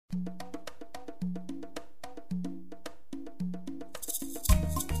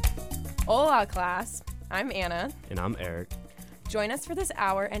Hola, class. I'm Anna. And I'm Eric. Join us for this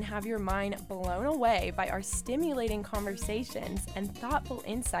hour and have your mind blown away by our stimulating conversations and thoughtful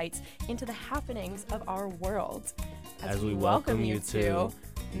insights into the happenings of our world. As we welcome you to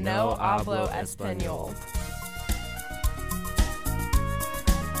No Hablo Español.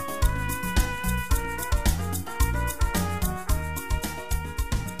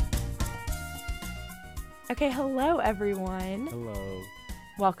 Okay, hello everyone. Hello.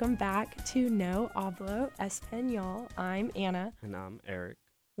 Welcome back to No Hablo Español. I'm Anna. And I'm Eric.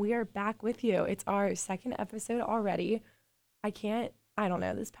 We are back with you. It's our second episode already. I don't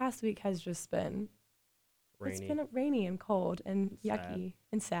know. This past week has just been Rainy. It's been rainy and cold and Sad. yucky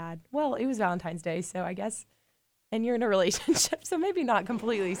and sad. Well, it was Valentine's Day, so I guess, and you're in a relationship, so maybe not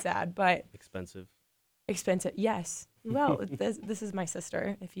completely sad, but Expensive. expensive. Yes. Well, this is my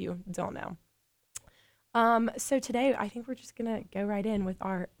sister, if you don't know. So today I think we're just gonna go right in with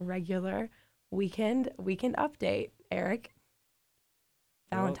our regular weekend update. Eric,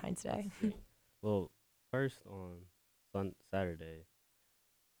 Valentine's Day. Well, first on Saturday,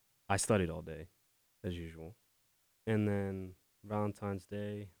 I studied all day, as usual. And then Valentine's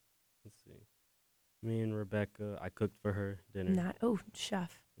Day, let's see. Me and Rebecca, I cooked for her dinner.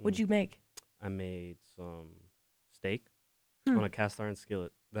 Chef. What'd you make? I made some steak on a cast iron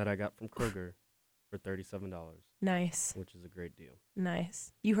skillet that I got from Kroger for $37, Nice. which is a great deal.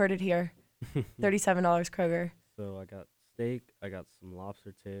 Nice. You heard it here. $37 Kroger. So I got steak, I got some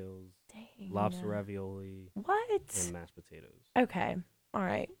lobster tails, Dang. lobster ravioli, What? and mashed potatoes. Okay. All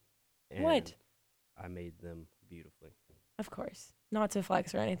right. And What? I made them beautifully. Of course. Not to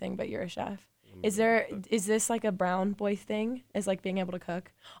flex or anything, but you're a chef. I'm a Is really good cook. this like a brown boy thing? Is like being able to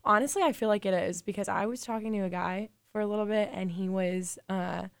cook? Honestly, I feel like it is because I was talking to a guy for a little bit and he was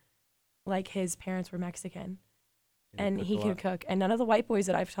like his parents were Mexican and cook he a could lot? cook. And none of the white boys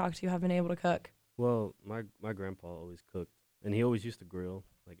that I've talked to have been able to cook. Well, my grandpa always cooked, and he always used to grill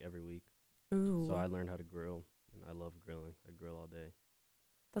like every week. Ooh. So I learned how to grill, and I love grilling. I grill all day.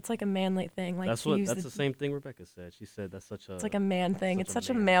 That's like a manly thing. Like That's to what. use That's the same thing Rebecca said. She said that's such a. It's like a man thing. such It's a such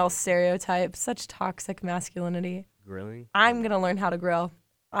a man male thing. stereotype, such toxic masculinity. grilling. I'm and going to learn how to grill.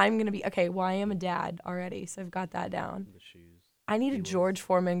 I'm going to be, okay, well, I am a dad already, so I've got that down. the shoes. I need a He was- George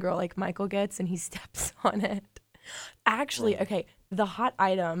Foreman grill like Michael gets, and he steps on it. Actually, Right. okay, the hot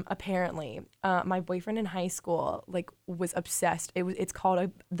item, apparently, my boyfriend in high school, like, was obsessed. It's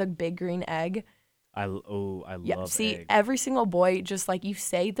called the Big Green Egg. I love See, egg. every single boy, just, like, you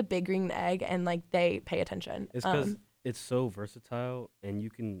say the Big Green Egg, and, like, they pay attention. It's because it's so versatile, and you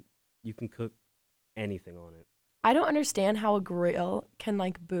can cook anything on it. I don't understand how a grill can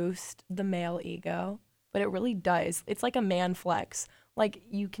like boost the male ego, but it really does. It's like a man flex. Like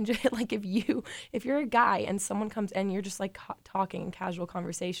you can just like if you're a guy and someone comes and you're just like talking in casual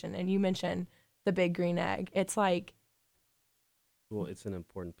conversation and you mention the Big Green Egg, it's like, Well, it's an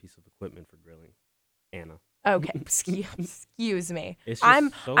important piece of equipment for grilling. Anna. okay, excuse me. It's just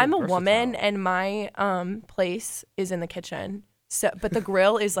I'm so a woman versatile. and my place is in the kitchen. So but the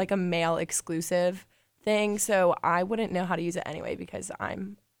grill is like a male exclusive thing, so I wouldn't know how to use it anyway because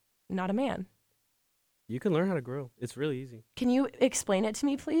I'm not a man. You can learn how to grill. It's really easy. Can you explain it to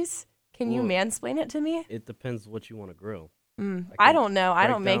me, please? Can you Well, mansplain it to me? It depends what you want to grill. I can don't know. I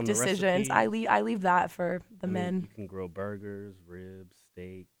break don't make down the decisions. I leave that for the men. You can grill burgers, ribs,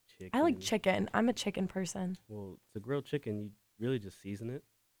 steak, chicken. I like chicken. I'm a chicken person. Well, to grill chicken, you really just season it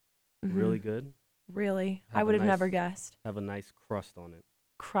Mhm. really good. Really? I Have a would have never nice- guessed. Have a nice crust on it.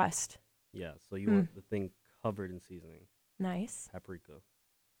 Crust. Yeah, so you want the thing covered in seasoning, Nice. paprika.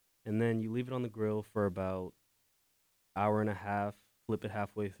 And then you leave it on the grill for about hour and a half, flip it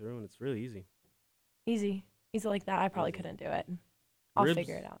halfway through, and it's really easy. Easy. Easy like that. I probably Easy. couldn't do it. I'll Ribs-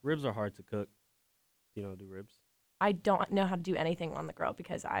 figure it out. Ribs are hard to cook. Do you know how to do ribs? I don't know how to do anything on the grill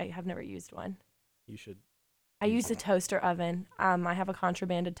because I have never used one. You should. I use a toaster oven. I have a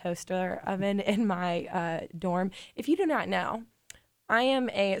contrabanded toaster oven in my dorm. If you do not know, I am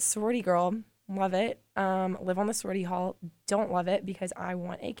a sorority girl. Love it. Live on the sorority hall. Don't love it because I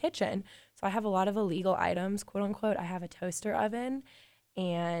want a kitchen. So I have a lot of illegal items, quote unquote. I have a toaster oven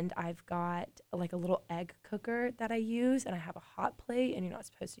and I've got like a little egg cooker that I use and I have a hot plate and you're not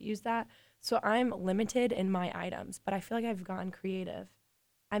supposed to use that. So I'm limited in my items, but I feel like I've gotten creative.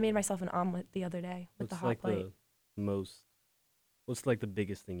 I made myself an omelet the other day with the What's hot like plate. What's like the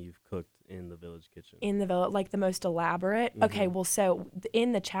biggest thing you've cooked in the village kitchen? In the village, like the most elaborate. Okay, Mhm. well, so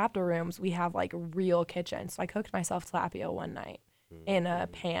in the chapter rooms, we have like real kitchens. So I cooked myself tilapia one night in a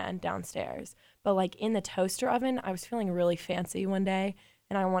pan downstairs. But like in the toaster oven, I was feeling really fancy one day.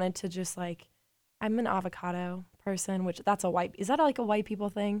 and I wanted to just like, I'm an avocado person, which that's is that like a white people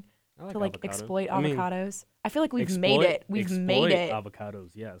thing I like to like avocado. exploit I mean, avocados? I feel like we've made it. We've made it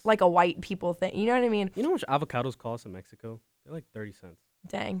avocados, yes. like a white people thing. You know what I mean? You know how much avocados cost in Mexico? They're like 30 cents.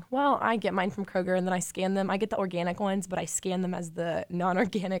 Dang. Well, I get mine from Kroger and then I scan them. I get the organic ones, but I scan them as the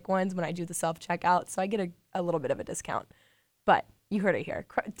non-organic ones when I do the self-checkout. So I get a little bit of a discount. But you heard it here.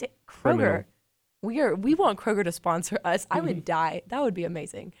 Kroger. We want Kroger to sponsor us. I would die. That would be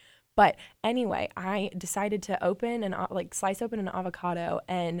amazing. But anyway, I decided to slice open an avocado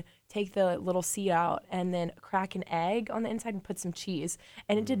and take the little seed out and then crack an egg on the inside and put some cheese.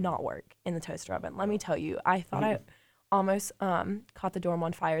 And it did not work in the toaster oven. Let me tell you, I thought I almost caught the dorm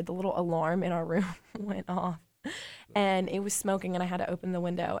on fire. The little alarm in our room went off and it was smoking and I had to open the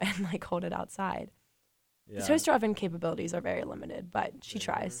window and like hold it outside. Yeah. The toaster oven capabilities are very limited, but she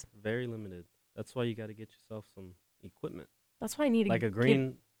tries. Very limited. That's why you got to get yourself some equipment. That's why I need like a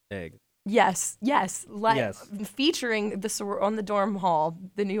green egg. Yes. Featuring on the dorm hall,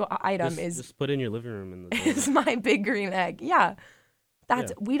 the new item just put in your living room in the dorm. Is my big green egg. Yeah.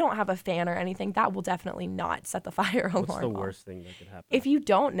 We don't have a fan or anything. That will definitely not set the fire alarm. What's the worst thing that could happen? If you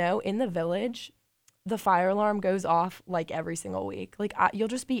don't know, in the village, the fire alarm goes off like every single week. Like you'll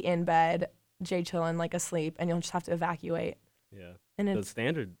just be in bed, Jay chilling, like asleep, and you'll just have to evacuate. Yeah. And the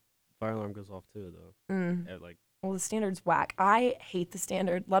standard fire alarm goes off too, though. Well, the standard's whack. I hate the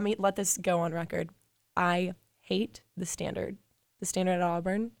standard. Let this go on record. I hate the standard. The standard at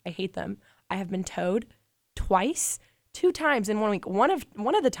Auburn. I hate them. I have been towed twice. 2 times in 1 week. One of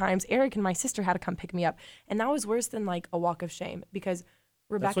the times, Eric and my sister had to come pick me up, and that was worse than like a walk of shame because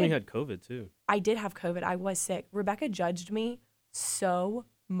Rebecca. That's when you had COVID too. I did have COVID. I was sick. Rebecca judged me so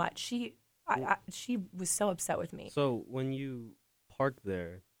much. She was so upset with me. So when you parked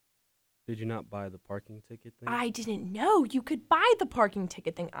there, did you not buy the parking ticket thing? I didn't know you could buy the parking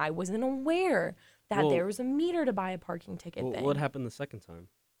ticket thing. I wasn't aware that there was a meter to buy a parking ticket thing. What happened the second time?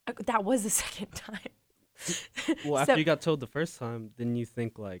 That was the second time. Well, after you got told the first time, didn't you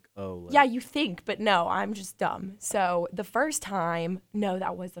think like, oh. Yeah, you think, but no, I'm just dumb. So the first time, no,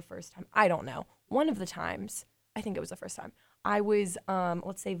 that was the first time. I don't know. One of the times, I think it was the first time, I was,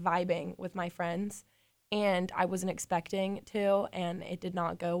 let's say, vibing with my friends, and I wasn't expecting to, and it did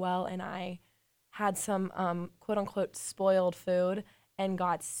not go well, and I had some quote-unquote spoiled food and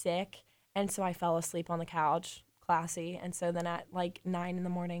got sick, and so I fell asleep on the couch, classy, and so then at like 9 in the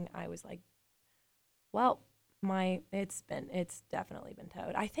morning, I was like, well, it's definitely been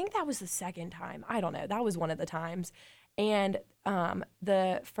towed. I think that was the second time. I don't know. That was one of the times. And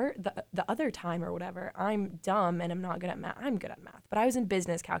the other time or whatever, I'm dumb and I'm not good at math. I'm good at math, but I was in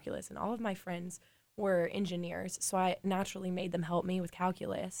business calculus and all of my friends were engineers, so I naturally made them help me with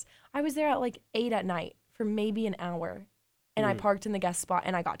calculus. I was there at like 8 at night for maybe an hour, and I parked in the guest spot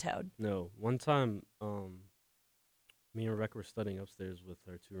and I got towed. No, one time, me and Rebecca were studying upstairs with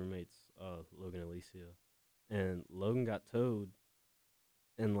our 2 roommates, Logan and Alicia, and Logan got towed,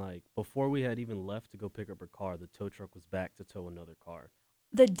 and like before we had even left to go pick up her car, the tow truck was back to tow another car.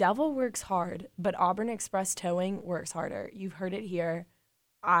 The devil works hard, but Auburn Express Towing works harder. You've heard it here.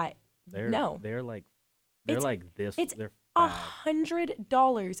 They're like this. It's they're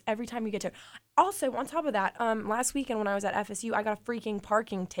 $100 every time you get towed. Also, on top of that, last weekend when I was at FSU, I got a freaking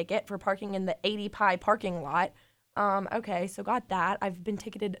parking ticket for parking in the 80 Pi parking lot. Okay, so got that. I've been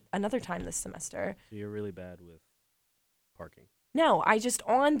ticketed another time this semester. So you're really bad with parking. No, I just,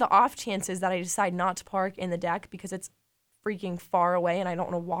 on the off chances that I decide not to park in the deck because it's freaking far away and I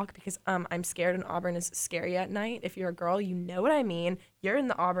don't want to walk because I'm scared and Auburn is scary at night. If you're a girl, you know what I mean. You're in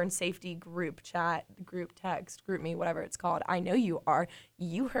the Auburn safety group chat, group text, group me, whatever it's called. I know you are.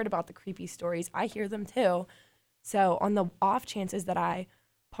 You heard about the creepy stories. I hear them too. So on the off chances that I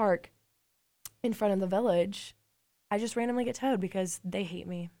park in front of the village, I just randomly get towed because they hate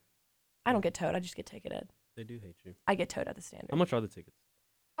me. I don't get towed. I just get ticketed. They do hate you. I get towed at the standard. How much are the tickets?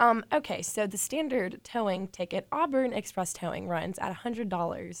 Okay, so the standard towing ticket, Auburn Express Towing runs at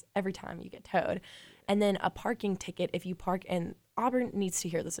 $100 every time you get towed. And then a parking ticket, if you park in, Auburn needs to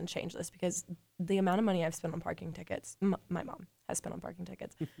hear this and change this because the amount of money I've spent on parking tickets, my mom has spent on parking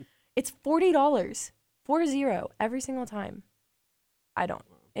tickets, it's $40, 40, every single time.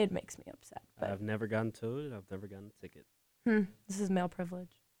 It makes me upset. But I've never gotten towed and I've never gotten a ticket. This is male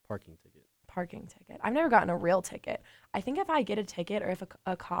privilege. Parking ticket. I've never gotten a real ticket. I think if I get a ticket or if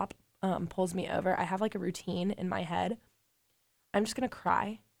a cop pulls me over, I have like a routine in my head. I'm just going to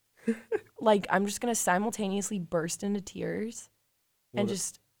cry. Like, I'm just going to simultaneously burst into tears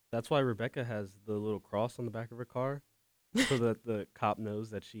That's why Rebecca has the little cross on the back of her car so that the cop knows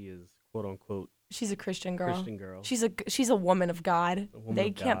that she is, quote unquote, She's a Christian girl. Christian girl. She's a woman of God. A woman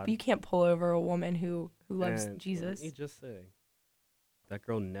of God. You can't pull over a woman who loves And Jesus. Let me just say, that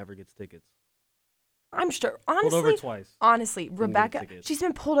girl never gets tickets. I'm sure. Pulled over Honestly, twice. honestly, Rebecca, tickets. she's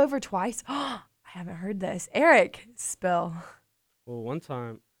been pulled over twice. I haven't heard this. Eric, spill. Well, one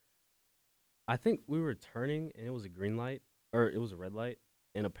time, I think we were turning and it was a green light, or it was a red light,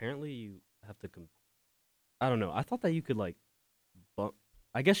 and apparently you have to I don't know. I thought that you could like bump.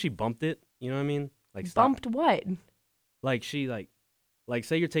 I guess she bumped it. You know what I mean? Like stop. Bumped what? Like she like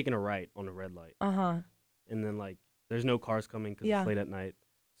say you're taking a right on a red light, Uh-huh. and then like there's no cars coming because Yeah. it's late at night,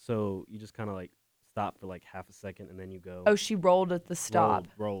 so you just kind of like stop for like half a second and then you go. Oh, she rolled at the stop.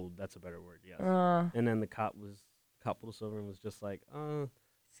 Rolled. That's a better word. Yes. Uh, And then the cop pulled us over and was just like,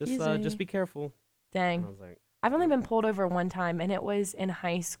 Excuse me. just be careful. dang. And I was like, I've only been pulled over one time, and it was in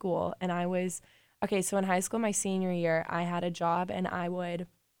high school. And I was, okay, so in high school, my senior year, I had a job, and I would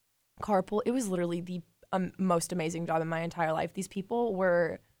carpool. It was literally the most amazing job in my entire life. These people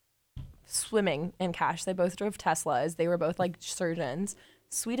were swimming in cash. They both drove Teslas. They were both like surgeons.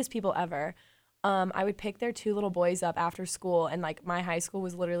 Sweetest people ever. I would pick their two little boys up after school, and like my high school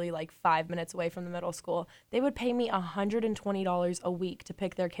was literally like 5 minutes away from the middle school. They would pay me $120 a week to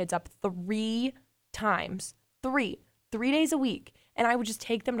pick their kids up 3 times. 3 days a week. And I would just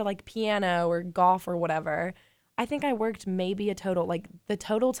take them to like piano or golf or whatever. I think I worked maybe the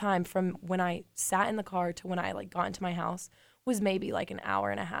total time from when I sat in the car to when I like got into my house was maybe like an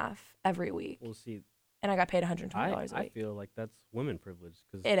hour and a half every week. we'll see. And I got paid $120 a I week. feel like that's women privilege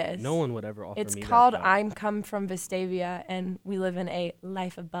because It is. no one would ever offer It's me called that job. I'm come from Vestavia, and we live in a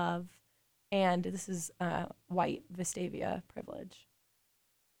life above. And this is white Vestavia privilege.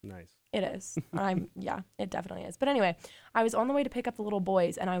 Nice. It is. Yeah, it definitely is. But anyway, I was on the way to pick up the little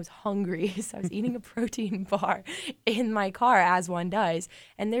boys, and I was hungry, so I was eating a protein bar in my car, as one does.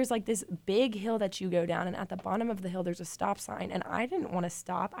 And there's like this big hill that you go down, and at the bottom of the hill, there's a stop sign. And I didn't want to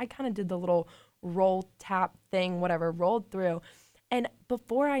stop. I kind of did the little roll tap thing, whatever, rolled through. And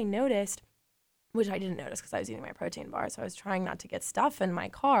before I noticed, which I didn't notice because I was eating my protein bar, so I was trying not to get stuff in my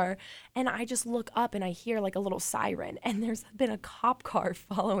car, and I just look up and I hear like a little siren, and there's been a cop car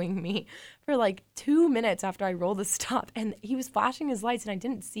following me for like 2 minutes after I rolled the stop, and he was flashing his lights and I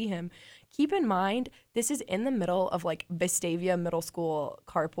didn't see him. Keep in mind, this is in the middle of like Vestavia Middle School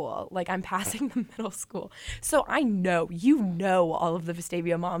carpool. Like I'm passing the middle school. So I know, all of the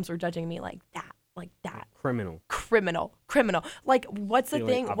Vestavia moms were judging me like that. Criminal. Like, what's the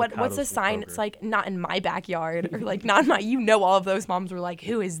Stealing thing? What's avocados the from sign? Kroger. It's like not in my backyard, or like not in my. All of those moms were like,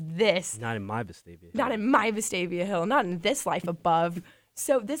 "Who is this?" Not in my Vestavia. Not in my Vestavia Hill. Not in this life above.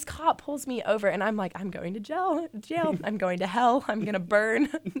 So this cop pulls me over, and I'm like, I'm going to jail. I'm going to hell. I'm gonna burn.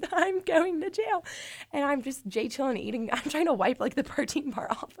 I'm going to jail, and I'm just chilling eating. I'm trying to wipe like the protein bar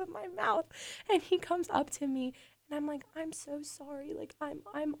off of my mouth, and he comes up to me. And I'm like, I'm so sorry. Like,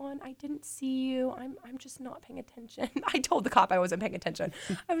 I didn't see you. I'm just not paying attention. I told the cop I wasn't paying attention.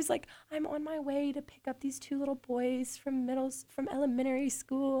 I was like, I'm on my way to pick up these 2 little boys from elementary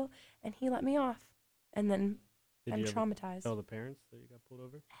school. And he let me off. And then Did I'm you ever traumatized. tell the parents that you got pulled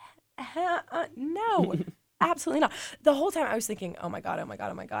over? No, absolutely not. The whole time I was thinking, oh my God,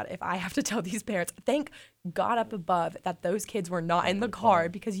 if I have to tell these parents, thank God up above that those kids were not in the car,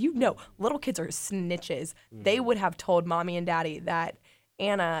 because little kids are snitches. They would have told mommy and daddy that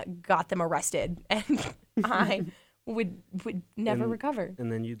Anna got them arrested, and I would never recover.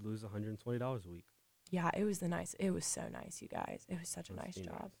 And then you'd lose $120 a week. Yeah, it was so nice, you guys. It was such a nice That's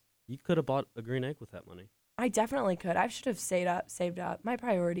job. nice. You could have bought a green egg with that money. I definitely could. I should have saved up. My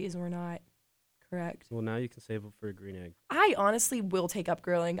priorities were not correct. Well, now you can save up for a green egg. I honestly will take up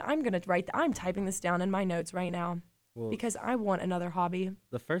grilling. I'm typing this down in my notes right now Well, because I want another hobby.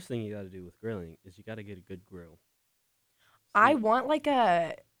 the first thing you got to do with grilling is you got to get a good grill. I So- want like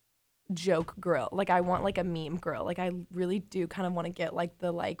a joke grill. Like I want like a meme grill. Like I really do kind of want to get like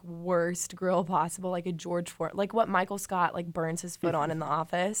the like worst grill possible, like a George Foreman, like what Michael Scott like burns his foot on in The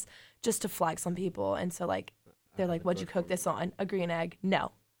Office, just to flex on people. And so like they're like, "What'd you cook this on? A green egg?"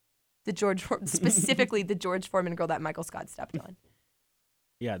 No, specifically the George Foreman grill that Michael Scott stepped on.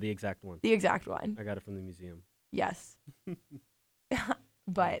 Yeah, the exact one. The exact one. I got it from the museum. Yes.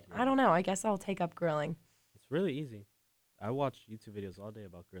 But I don't know. I guess I'll take up grilling. It's really easy. I watch YouTube videos all day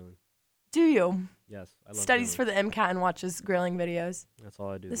about grilling. Do you? Yes, I love Studies grilling. for the MCAT and watches grilling videos. That's all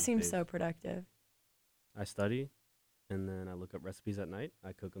I do. This these seems days. so productive. I study, and then I look up recipes at night.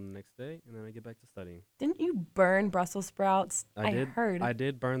 I cook them the next day, and then I get back to studying. Didn't you burn Brussels sprouts? I did. Heard. I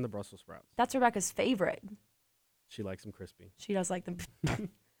did burn the Brussels sprouts. That's Rebecca's favorite. She likes them crispy. She does like them.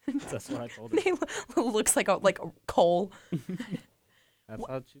 That's what I told her. They looks like a coal. That's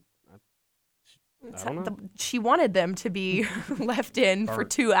how I don't know. She wanted them to be left in for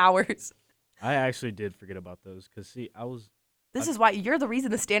Burnt. 2 hours. I actually did forget about those because, see, This is why you're the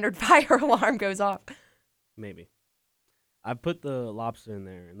reason the standard fire alarm goes off. maybe. I put the lobster in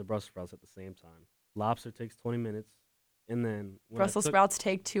there and the Brussels sprouts at the same time. Lobster takes 20 minutes, and then Brussels sprouts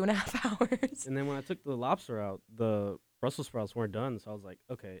take 2.5 hours. And then when I took the lobster out, the Brussels sprouts weren't done, so I was like,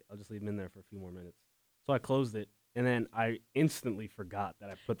 okay, I'll just leave them in there for a few more minutes. So I closed it, and then I instantly forgot that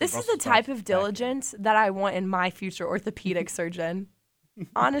I put the This is Brussels the type sprouts of back in. diligence that I want in my future orthopedic surgeon.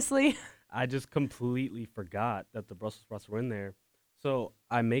 Honestly. I just completely forgot that the Brussels sprouts were in there. So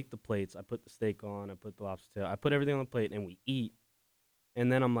I make the plates. I put the steak on. I put the lobster tail. I put everything on the plate, and we eat. And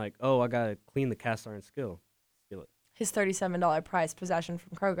then I'm like, oh, I got to clean the cast iron skillet. His $37 prized possession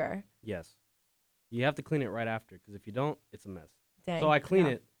from Kroger. Yes. You have to clean it right after, because if you don't, it's a mess. Dang. So I clean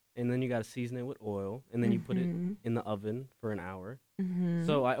yeah. it, and then you got to season it with oil, and then you put it Mhm. in the oven for an hour. Mhm.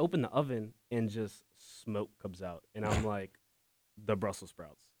 So I open the oven, and just smoke comes out. And I'm like, the Brussels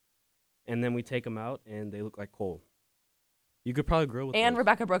sprouts. And then we take them out, and they look like coal. You could probably grill with And those.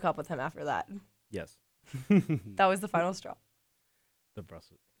 Rebecca broke up with him after that. Yes. That was the final straw. The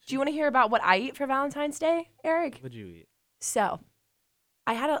Brussels. Do you want to hear about what I eat for Valentine's Day, Eric? What'd you eat? So,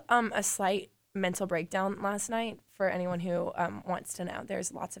 I had a slight mental breakdown last night. For anyone who wants to know,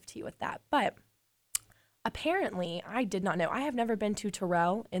 there's lots of tea with that. But apparently, I did not know. I have never been to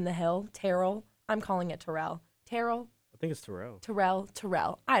Terrell in the Hill. Terrell. I'm calling it Terrell. Terrell. I think it's Terrell.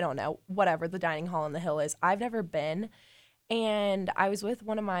 Terrell. I don't know. Whatever the dining hall in the Hill is. I've never been. And I was with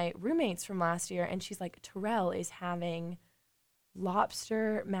one of my roommates from last year, and she's like, Terrell is having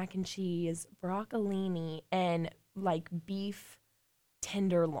lobster mac and cheese, broccolini, and like beef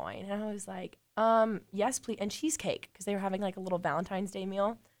tenderloin. And I was like, yes, please. And cheesecake, because they were having like a little Valentine's Day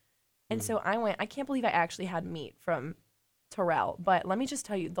meal. And so I went, I can't believe I actually had meat from Terrell. But let me just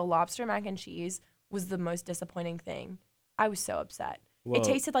tell you, the lobster mac and cheese was the most disappointing thing. I was so upset. Well, It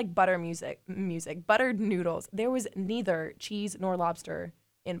tasted like buttered noodles. There was neither cheese nor lobster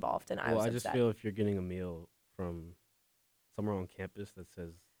involved, and I was I upset. just feel if you're getting a meal from somewhere on campus that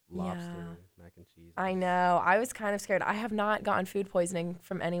says lobster, Yeah. mac and cheese. I know. I was kind of scared. I have not gotten food poisoning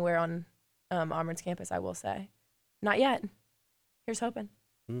from anywhere on Auburn's campus, I will say. Not yet. Here's hoping.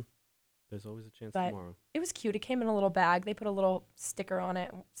 There's always a chance But tomorrow. it was cute. It came in a little bag. They put a little sticker on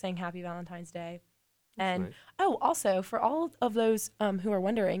it saying Happy Valentine's Day. That's And nice. oh, also for all of those who are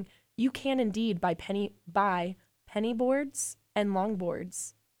wondering, you can indeed buy penny boards and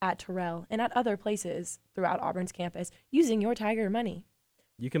longboards at Terrell and at other places throughout Auburn's campus using your Tiger money.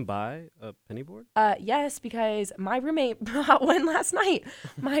 You can buy a penny board? Yes, because my roommate bought one last night.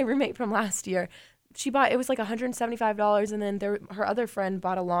 My roommate from last year, it was like $175, and then her other friend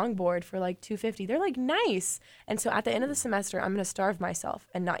bought a longboard for like $250. They're like nice. And so at the end of the semester, I'm gonna starve myself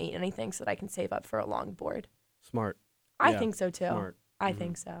and not eat anything so that I can save up for a longboard. Smart. I Yeah, think so too. Smart. I Mhm.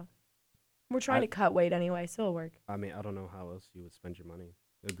 think so. We're trying to cut weight anyway, so it'll work. I mean, I don't know how else you would spend your money.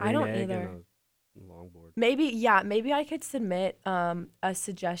 A I don't green egg either. and a longboard. Maybe I could submit a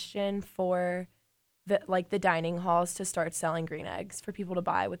suggestion for the dining halls to start selling green eggs for people to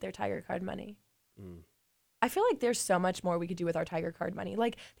buy with their Tiger card money. Mm. I feel like there's so much more we could do with our Tiger card money.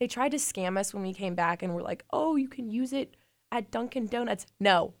 Like they tried to scam us when we came back and we're like, "Oh, you can use it at Dunkin' Donuts."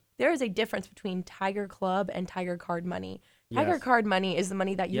 No. There is a difference between Tiger Club and Tiger card money. Tiger Yes. card money is the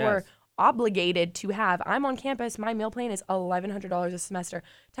money that you are Yes. obligated to have. I'm on campus, my meal plan is $1,100 a semester.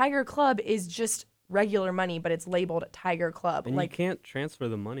 Tiger Club is just regular money, but it's labeled Tiger Club. And like you can't transfer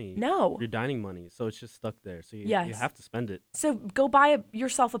the money. no. Your dining money, so it's just stuck there. So you Yes. have to spend it. So go buy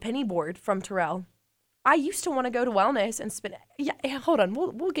yourself a penny board from Terrell. I used to want to go to wellness and spend. Yeah, hold on.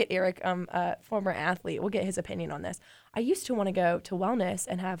 We'll get Eric, former athlete. We'll get his opinion on this. I used to want to go to wellness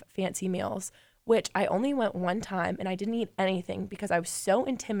and have fancy meals, which I only went one time, and I didn't eat anything because I was so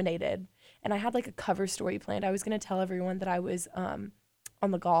intimidated. And I had like a cover story planned. I was going to tell everyone that I was on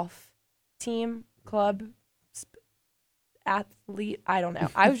the golf team, club, athlete. I don't know.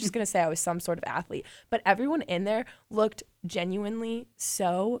 I was just going to say I was some sort of athlete. But everyone in there looked genuinely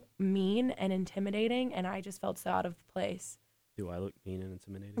so mean and intimidating, and I just felt so out of place. Do I look mean and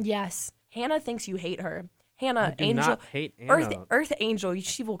intimidating? Yes. Hannah thinks you hate her. I Hannah, do Angel, not hate Anna. Earth Angel,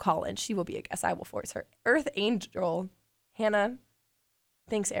 she will call in. She will be a guest. I will force her. Earth Angel, Hannah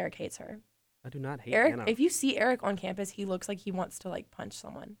thinks Eric hates her. I do not hate Eric, Anna. if you see Eric on campus, he looks like he wants to like punch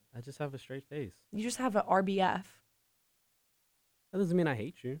someone. I just have a straight face. You just have an RBF. That doesn't mean I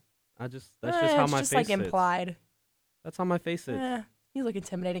hate you. That's just how it's my just face like sits. implied. That's how my face sits. You look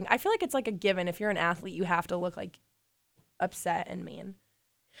intimidating. I feel like it's like a given. If you're an athlete, you have to look like upset and mean.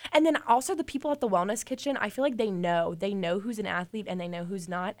 And then also the people at the wellness kitchen, I feel like they know who's an athlete and they know who's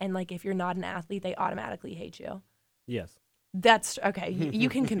not. And like if you're not an athlete, they automatically hate you. Yes. That's okay. You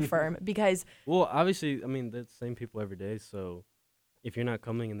can confirm because Well, obviously, I mean, they're the same people every day. So if you're not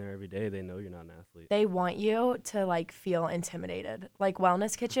coming in there every day, they know you're not an athlete. they want you to like feel intimidated. Like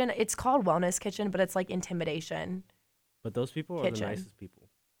wellness kitchen, it's called wellness kitchen, but it's like intimidation But those people are Kitchen. the nicest people.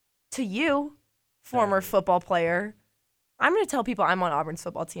 to you, former Sadly. football player. I'm gonna tell people I'm on Auburn's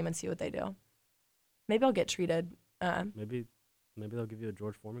football team and see what they do. Maybe I'll get treated. Maybe they'll give you a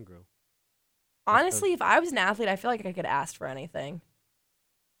George Foreman grill. Honestly, if I was an athlete, I feel like I could ask for anything.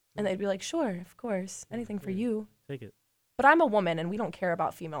 And they'd be like, sure, of course, anything for Yeah. you. Take it. But I'm a woman and we don't care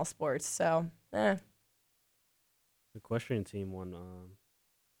about female sports, so The equestrian team won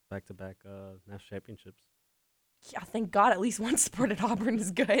back-to-back national championships. yeah, thank God at least one sport at Auburn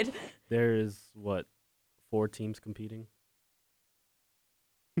is good. There is, 4 teams competing?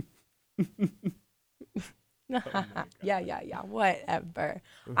 Yeah, whatever.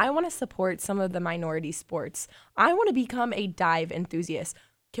 I want to support some of the minority sports. I want to become a dive enthusiast.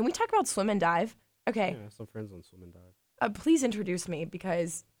 Can we talk about swim and dive? Okay. Yeah, some friends on swim and dive. Please introduce me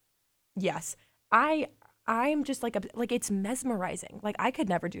because yes, I'm just like it's mesmerizing. Like I could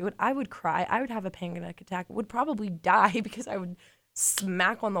never do it. I would cry. I would have a panic attack. Would probably die because I would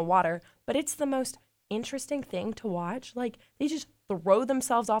smack on the water. But it's the most interesting thing to watch. Like they just throw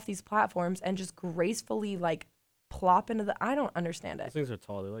themselves off these platforms and just gracefully like plop into the. I don't understand Those it. things are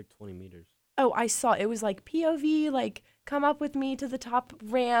tall. They're like 20 meters. Oh, I saw it was like POV, like come up with me to the top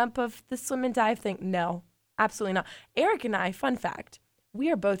ramp of the swim and dive thing. No, absolutely not. Eric and I, fun fact,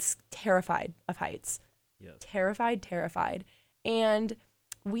 we are both terrified of heights. Yes. Terrified. And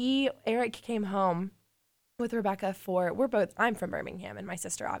Eric came home with Rebecca I'm from Birmingham and my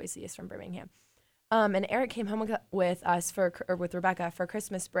sister obviously is from Birmingham. And Eric came home with us with Rebecca for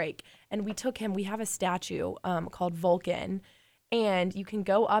Christmas break. And we have a statue called Vulcan. And you can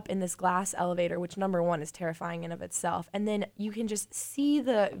go up in this glass elevator, which number one is terrifying in of itself. And then you can just see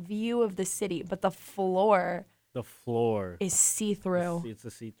the view of the city, but the floor The floor. is see-through. It's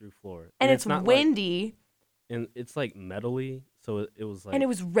a see-through floor. And it's not windy. and it's like metally, so it was like. And it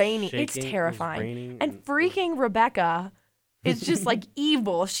was raining. It's shaking, it was terrifying. raining, And freaking Rebecca is just like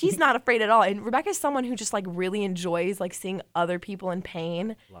evil. She's not afraid at all. And Rebecca's someone who just like really enjoys like seeing other people in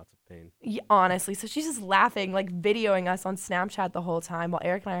pain. Lots of pain. Honestly. So she's just laughing, like videoing us on Snapchat the whole time while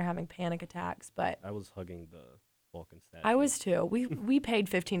Eric and I are having panic attacks. But I was hugging the Vulcan statue. I was too. We paid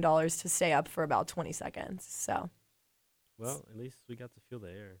 $15 to stay up for about 20 seconds. So Well, at least we got to feel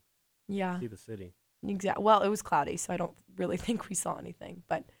the air, yeah. see the city. Exactly. Well, it was cloudy, so I don't really think we saw anything,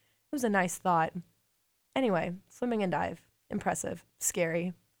 but it was a nice thought. Anyway, swimming and dive. Impressive.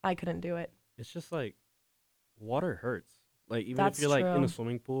 Scary. I couldn't do it. It's just like water hurts. Like even That's if you're like in true. a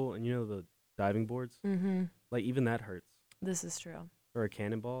swimming pool and you know the diving boards, Mm-hmm. like even that hurts. This is true. Or a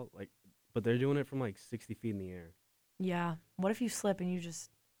cannonball, like, but they're doing it from like 60 feet in the air. Yeah. What if you slip and you just.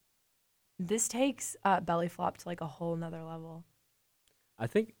 This takes belly flop to like a whole nother level. I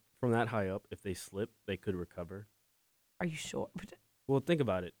think from that high up, if they slip, they could recover. Are you sure? Well, think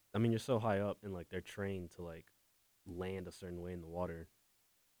about it. I mean, you're so high up and like they're trained to like land a certain way in the water.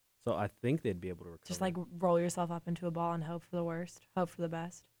 So I think they'd be able to recover. Just like roll yourself up into a ball and hope for the worst, hope for the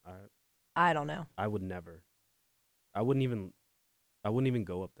best. I I don't know. I would never. I wouldn't even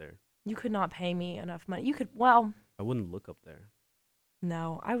go up there. You could not pay me enough money. You could, well, I wouldn't look up there.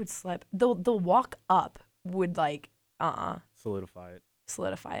 no, I would slip. The walk up would like, Solidify it.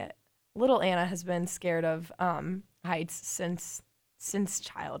 solidify it. Little Anna has been scared of heights since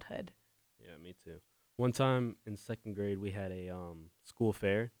childhood. Yeah, me too. One time in 2nd grade, we had a school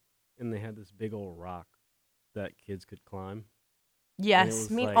fair, and they had this big old rock that kids could climb. Yes,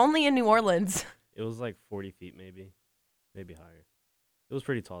 was me like- only in New Orleans. It was like 40 feet, maybe higher. It was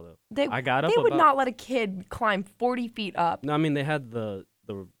pretty tall though. They I got up. they would about- not let a kid climb 40 feet up. No, I mean they had the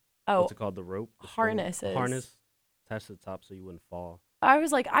Oh, what's it called? The rope. The string- harnesses. Harness attached to the top so you wouldn't fall. I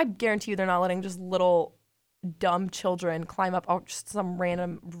was like, I guarantee you they're not letting just little dumb children climb up just some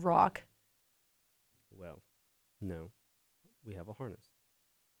random rock. Well, no, we have a harness.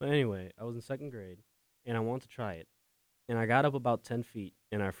 But anyway, I was in 2nd grade, and I wanted to try it, and I got up about 10 feet,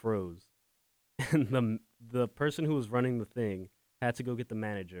 and I froze, and the person who was running the thing had to go get the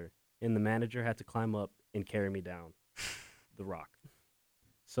manager, and the manager had to climb up and carry me down the rock.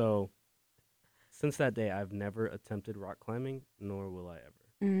 So, since that day, I've never attempted rock climbing, nor will I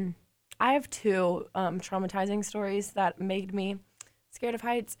ever. I have two traumatizing stories that made me scared of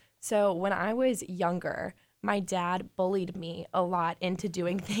heights. So when I was younger, my dad bullied me a lot into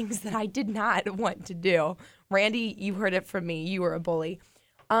doing things that I did not want to do. Randy, you heard it from me. You were a bully.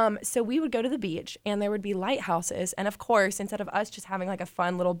 So we would go to the beach and there would be lighthouses. And of course, instead of us just having like a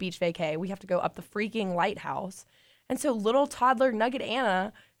fun little beach vacay, we have to go up the freaking lighthouse. And so little toddler Nugget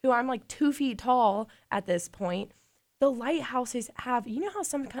Anna, who I'm like 2 feet tall at this point, the lighthouses have, you know how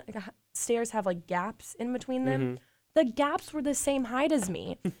some stairs have like gaps in between them? Mm-hmm. The gaps were the same height as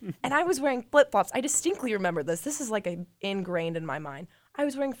me. And I was wearing flip-flops. I distinctly remember this. This is like ingrained in my mind. I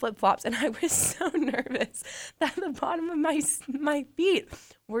was wearing flip-flops and I was so nervous that the bottom of my feet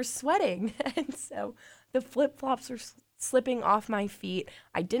were sweating. And so the flip-flops were slipping off my feet.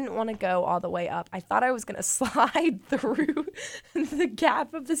 I didn't want to go all the way up. I thought I was going to slide through the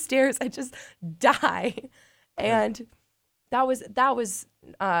gap of the stairs and just die. And that was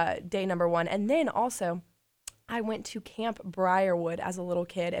day number 1. And then also, I went to Camp Briarwood as a little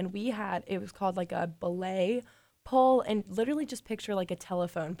kid, and it was called like a belay pole, and literally just picture like a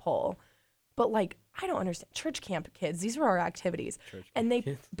telephone pole. But like, I don't understand. Church camp kids, these were our activities. And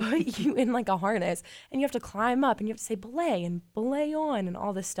they put you in like a harness, and you have to climb up, and you have to say belay and belay on and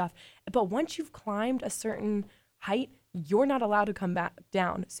all this stuff. But once you've climbed a certain height, you're not allowed to come back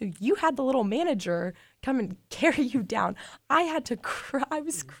down. So you had the little manager come and carry you down. I had to cry. I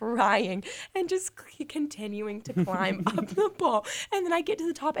was crying and just continuing to climb up the pole. And then I get to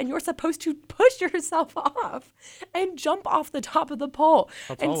the top and you're supposed to push yourself off and jump off the top of the pole.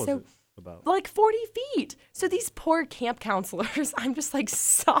 How tall was it? About? Like 40 feet. So these poor camp counselors, I'm just like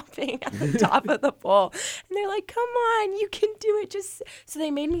sobbing at the top of the pole. And they're like, come on, you can do it. So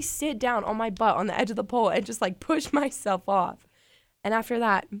they made me sit down on my butt on the edge of the pole and just like push myself off. And after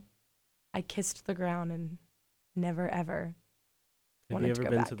that, I kissed the ground and never, ever Have you ever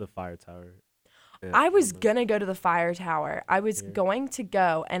been to the fire tower? Yeah, I was going to go to the fire tower. I was going to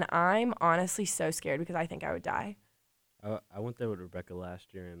go, and I'm honestly so scared because I think I would die. I went there with Rebecca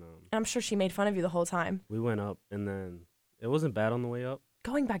last year, and I'm sure she made fun of you the whole time. we went up, and then it wasn't bad on the way up.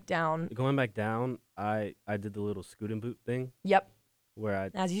 Going back down. Going back down, I did the little scoot and boot thing Yep. where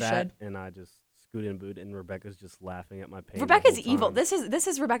I As you sat should. and I just scooted and booted, and Rebecca's just laughing at my pain. Rebecca's the whole evil. time. This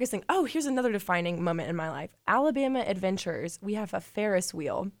is Rebecca's thing. Oh, here's another defining moment in my life. Alabama Adventures. We have a Ferris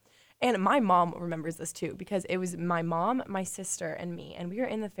wheel. And my mom remembers this too because it was my mom, my sister, and me. And we were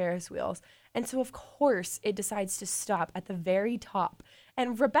in the Ferris wheels. And so, of course, it decides to stop at the very top.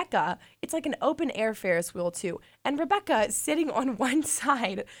 And Rebecca, it's like an open air Ferris wheel too. And Rebecca is sitting on one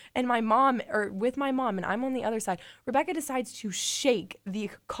side and with my mom, and I'm on the other side. Rebecca decides to shake the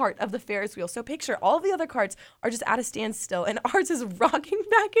cart of the Ferris wheel. So picture all the other carts are just at a standstill and ours is rocking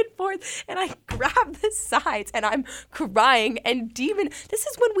back and forth. And I grab the sides and I'm crying. And this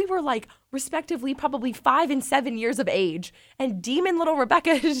is when we were like, respectively, probably 5 and 7 years of age. And demon little Rebecca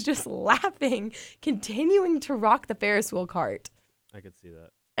is just laughing, continuing to rock the Ferris wheel cart. I could see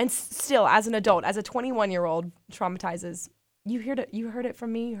that. And still, as an adult, as a 21-year-old, traumatizes. You heard it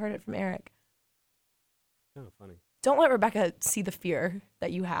from me. You heard it from Eric. Kind of funny. Don't let Rebecca see the fear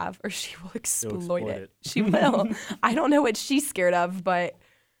that you have, or she will exploit it. it. She will. I don't know what she's scared of, but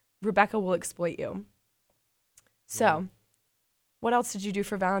Rebecca will exploit you. So, Yeah. what else did you do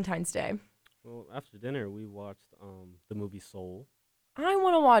for Valentine's Day? Well, after dinner, we watched the movie Soul. I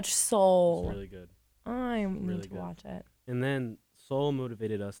want to watch It's Soul. really good. I need really to good. watch it. And then Soul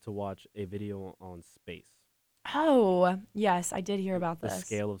motivated us to watch a video on space. Oh, yes, I did hear about The this.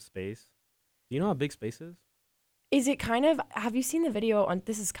 scale of space. Do you know how big space is? Is it kind of, have you seen the video on,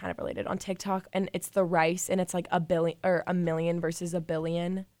 this is kind of related, on TikTok, and it's the rice, and it's like a million versus a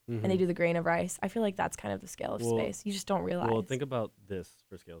billion, and they do the grain of rice. I feel like that's kind of the scale of Well- space. You just don't realize. Well, think about this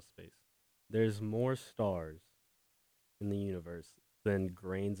for scale of space. There's more stars in the universe than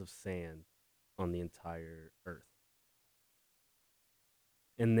grains of sand on the entire Earth.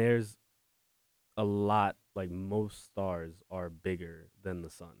 And there's a lot, like most stars are bigger than the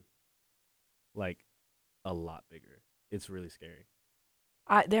sun. Like, a lot bigger. It's really scary.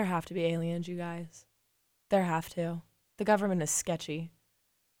 There have to be aliens, you guys. There have to. The government is sketchy.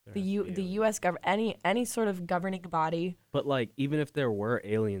 There The has to be aliens. U.S. government, any sort of governing body. But like, even if there were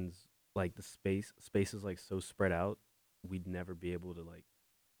aliens, like the space is like so spread out, we'd never be able to like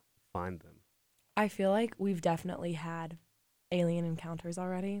find them. I feel like we've definitely had alien encounters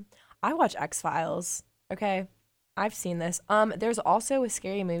already. I watch X-Files, okay? I've seen this. There's also a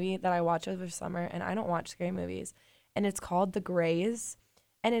scary movie that I watch over summer, and I don't watch scary movies, and it's called The Greys,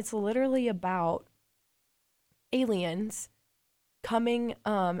 and it's literally about aliens coming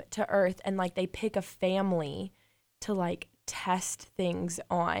to Earth, and like they pick a family to like test things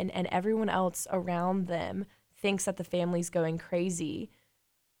on, and everyone else around them thinks that the family's going crazy.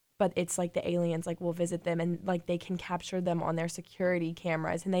 But it's like the aliens like will visit them and like they can capture them on their security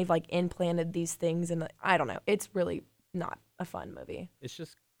cameras, and they've like implanted these things, and I don't know. It's really not a fun movie. It's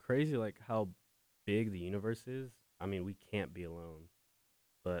just crazy, like how big the universe is. I mean, we can't be alone,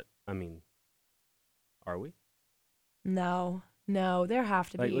 but I mean, are we? No, there have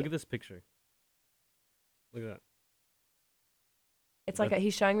to Like, be. look at this picture. Look at that. It's like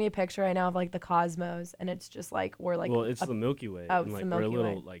he's showing me a picture right now of like the cosmos, and it's just like we're like Well, it's the Milky Way. Oh, and it's like the we're a Milky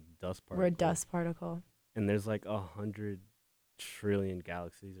little Way. like dust particle. We're a dust particle. And there's like 100 trillion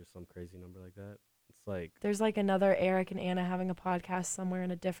galaxies or some crazy number like that. It's like There's like another Eric and Anna having a podcast somewhere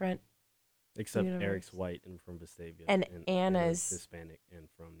in a different. except universe. Eric's white and from Vestavia, And Anna's Anna's- Hispanic and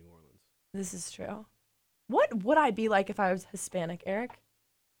from New Orleans. This is true. What would I be like if I was Hispanic, Eric?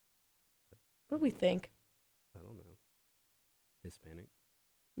 What do we think? I don't know. Hispanic.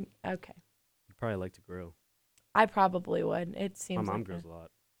 Okay, You'd probably like to grill. I probably would. It My seems mom like grills a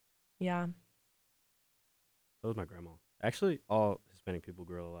lot. yeah. So does my grandma. Actually, all Hispanic people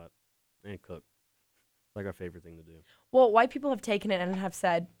grill a lot and cook. It's like our favorite thing to do. Well, white people have taken it and have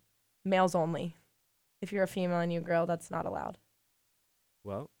said males only. If you're a female and you grill, that's not allowed.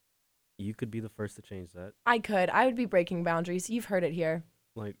 Well, you could be the first to change that. I could. I would be breaking boundaries. You've heard it here.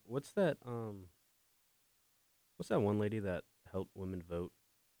 Like, what's that one lady that helped women vote?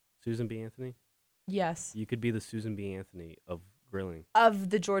 Susan B. Anthony? Yes. You could be the Susan B. Anthony of grilling. Of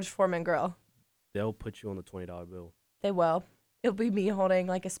the George Foreman grill. They'll put you on the $20 bill. They will. It'll be me holding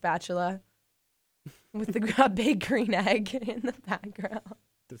like a spatula with a big green egg in the background.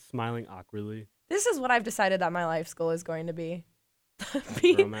 Just smiling awkwardly. This is what I've decided that my life goal is going to be. Grill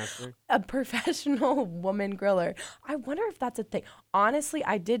Being master. a professional woman griller. I wonder if that's a thing. Honestly,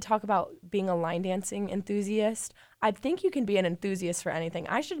 I did talk about being a line dancing enthusiast. I think you can be an enthusiast for anything.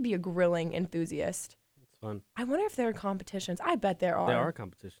 I should be a grilling enthusiast. It's fun. I wonder if there are competitions. I bet there are. There are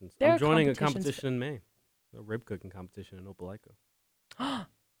competitions. There I'm are joining a competitions competition in May. A rib cooking competition in Opelika.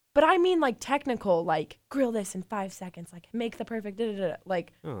 But I mean like technical, like grill this in 5 seconds, like make the perfect da-da-da.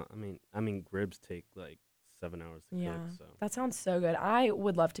 Like Oh, I mean, ribs take like 7 hours to yeah, cook. So that sounds so good. I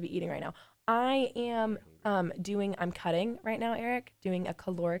would love to be eating right now. I am very hungry. I'm cutting right now, Eric, doing a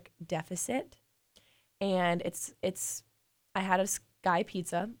caloric deficit. And I had a sky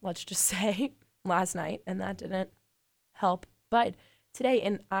pizza, let's just say, last night, and that didn't help. But today,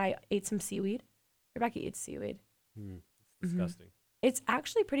 and I ate some seaweed. Rebecca eats seaweed. It's disgusting. It's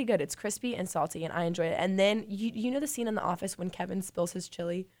actually pretty good. It's crispy and salty, and I enjoy it. And then you know the scene in The Office when Kevin spills his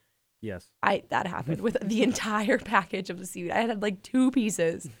chili? Yes. That happened with the entire package of the seaweed. I had like 2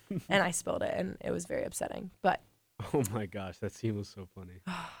 pieces, and I spilled it, and it was very upsetting. But Oh my gosh, that scene was so funny.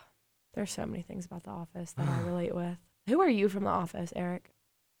 there's so many things about The Office that I relate with. Who are you from The Office, Eric?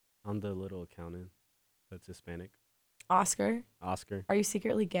 I'm the little accountant that's Hispanic. Oscar? Oscar. Are you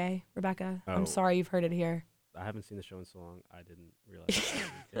secretly gay, Rebecca? Oh. I'm sorry you've heard it here. I haven't seen the show in so long. I didn't realize.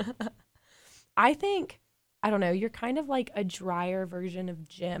 that was gay. I think, I don't know, you're kind of like a drier version of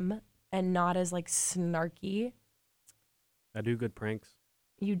Jim and not as like snarky. I do good pranks.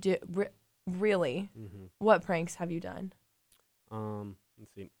 You do, really? Mm-hmm. What pranks have you done?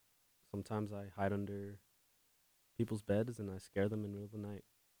 Let's see. Sometimes I hide under people's beds and I scare them in the middle of the night.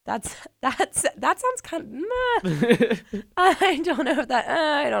 That sounds kind of, I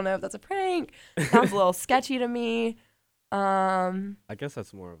don't know if that's a prank. Sounds a little sketchy to me. I guess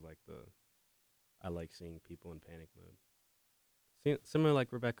that's more of like I like seeing people in panic mode. Similar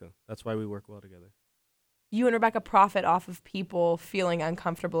like Rebecca. That's why we work well together. You and Rebecca profit off of people feeling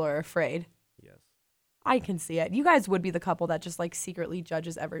uncomfortable or afraid. Yes. I can see it. You guys would be the couple that just like secretly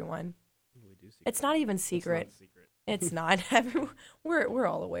judges everyone. We do see. It's not even secret. It's not secret. It's not. We're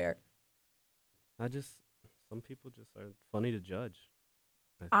all aware. Some people just are funny to judge.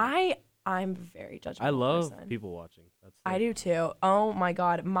 I think. I'm very judgmental. I love person. people watching. I do too. Oh my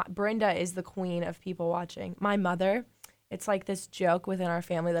God. Brenda is the queen of people watching. My mother, it's like this joke within our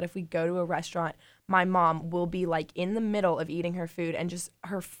family that if we go to a restaurant, my mom will be like in the middle of eating her food and just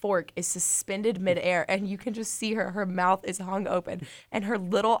her fork is suspended midair and you can just see her mouth is hung open and her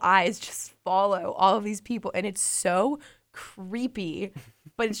little eyes just follow all of these people. And it's so creepy,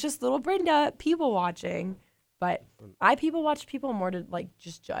 but it's just little Brenda people watching. But I people watch people more to like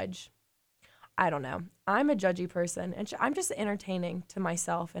just judge. I don't know. I'm a judgy person, and I'm just entertaining to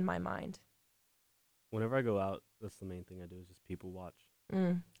myself in my mind. Whenever I go out, that's the main thing I do is just people watch.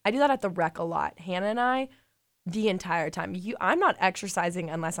 I do that at the rec a lot. Hannah and I, the entire time. I'm not exercising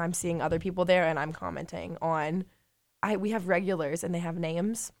unless I'm seeing other people there and I'm commenting on. We have regulars and they have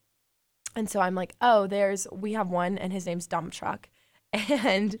names, and so I'm like, oh, we have one and his name's Dump Truck.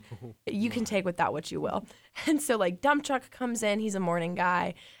 And you can take with that what you will. And so like Dump Truck comes in, he's a morning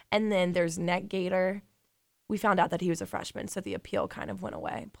guy. And then there's Neck Gator. We found out that he was a freshman, so the appeal kind of went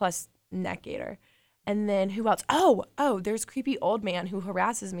away. Plus Neck Gator. And then who else? There's creepy old man who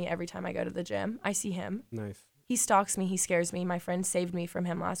harasses me every time I go to the gym. I see him. Nice. He stalks me. He scares me. My friend saved me from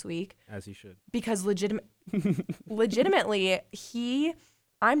him last week. As he should. Because legitimately,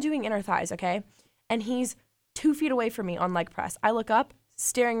 I'm doing inner thighs, okay? And he's 2 feet away from me on leg press. I look up,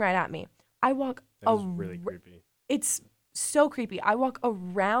 staring right at me. I walk. That is really creepy. It's so creepy. I walk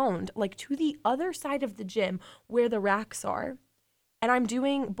around, like, to the other side of the gym where the racks are. And I'm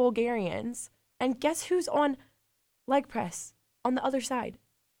doing Bulgarians. And guess who's on leg press on the other side?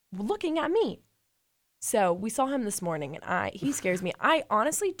 Looking at me. So we saw him this morning, and he scares me. I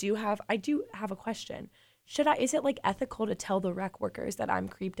honestly do have a question. Is it like ethical to tell the rec workers that I'm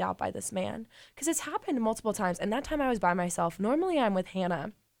creeped out by this man? Because it's happened multiple times. And that time I was by myself. Normally I'm with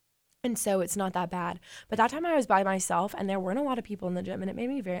Hannah, and so it's not that bad. But that time I was by myself, and there weren't a lot of people in the gym, and it made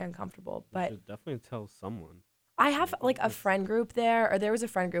me very uncomfortable. But you should definitely tell someone. I have like a friend group there, or there was a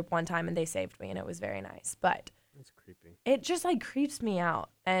friend group one time, and they saved me, and it was very nice. But that's creepy. It just like creeps me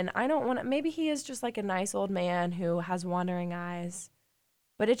out, and I don't want to. Maybe he is just like a nice old man who has wandering eyes,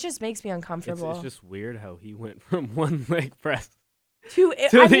 but it just makes me uncomfortable. It's just weird how he went from one leg press to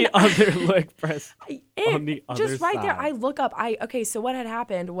the other leg press on the other just right side. there. I look up. So what had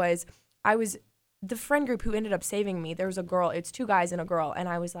happened was the friend group who ended up saving me. There was a girl. It's 2 guys and a girl, and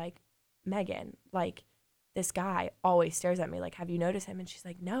I was like, Megan, like, this guy always stares at me. Like, have you noticed him? And she's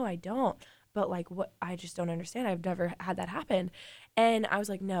like, no, I don't. But like, what? I just don't understand. I've never had that happen. And I was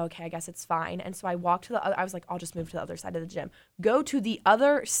like, no, okay, I guess it's fine. And so I walked to the other. I was like, I'll just move to the other side of the gym. Go to the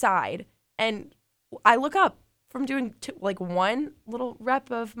other side, and I look up from doing one little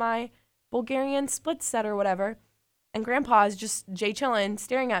rep of my Bulgarian split set or whatever, and Grandpa's just Jay chillin',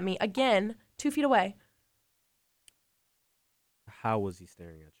 staring at me again, 2 feet away. How was he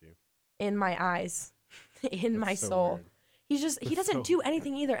staring at you? In my eyes. In my soul. Weird. He doesn't do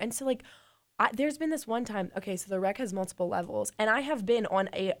anything either. And so like, there's been this one time, okay, so the rec has multiple levels, and I have been on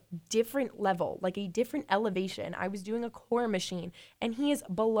a different level, like a different elevation. I was doing a core machine, and he is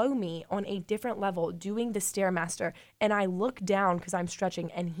below me on a different level doing the Stairmaster, and I look down because I'm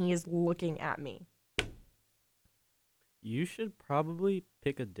stretching, and he is looking at me. You should probably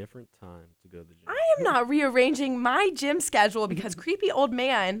pick a different time to go to the gym. I am not rearranging my gym schedule because creepy old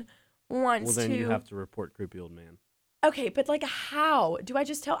man wants to. Well, then you have to report creepy old man. Okay, but like, how do I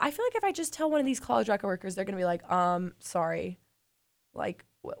just tell? I feel like if I just tell one of these college rec workers, they're gonna be like, sorry, like,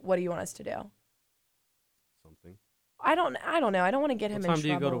 what do you want us to do? Something. I don't know. I don't want to get him in trouble. What time do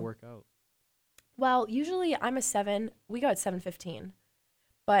you go to work out? Well, usually I'm a 7. We go at 7:15,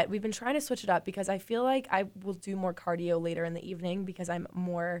 but we've been trying to switch it up because I feel like I will do more cardio later in the evening because I'm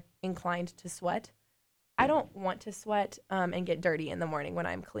more inclined to sweat. I don't want to sweat and get dirty in the morning when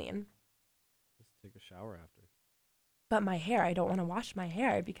I'm clean. Just take a shower after. But my hair, I don't want to wash my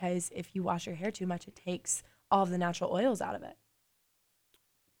hair because if you wash your hair too much, it takes all of the natural oils out of it.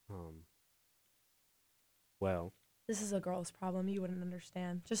 Well. This is a girl's problem. You wouldn't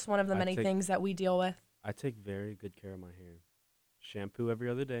understand. Just one of the many things that we deal with. I take very good care of my hair. Shampoo every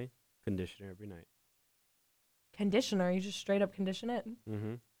other day. Conditioner every night. Conditioner? You just straight up condition it?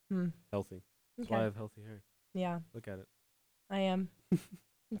 Mm-hmm. Healthy. That's why I have healthy hair. Yeah. Look at it. I am.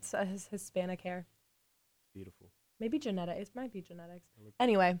 It's Hispanic hair. It's beautiful. Maybe genetic. It might be genetics.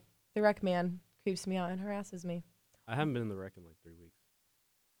 Anyway, the rec man creeps me out and harasses me. I haven't been in the rec in like 3 weeks.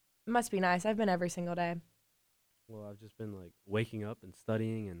 It must be nice. I've been every single day. Well, I've just been like waking up and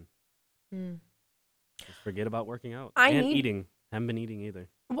studying and just forget about working out. Eating. Haven't been eating either.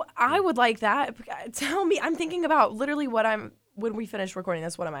 Well, I would like that. Tell me. I'm thinking about literally when we finish recording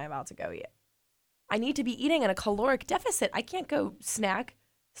this, what am I about to go eat? I need to be eating in a caloric deficit. I can't go snack.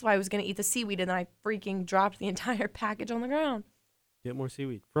 That's why I was going to eat the seaweed, and then I freaking dropped the entire package on the ground. Get more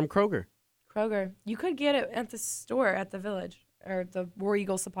seaweed. From Kroger. Kroger. You could get it at the store at the Village, or the War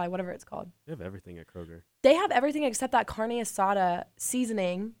Eagle Supply, whatever it's called. They have everything at Kroger. They have everything except that carne asada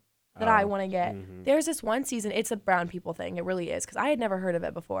seasoning that I want to get. Mm-hmm. There's this one season. It's a brown people thing. It really is, because I had never heard of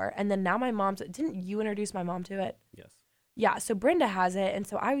it before. And then now my mom, didn't you introduce my mom to it? Yes. Yeah, so Brenda has it, and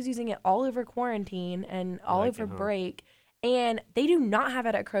so I was using it all over quarantine and all over break. And they do not have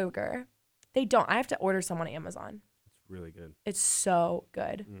it at Kroger. They don't. I have to order some on Amazon. It's really good. It's so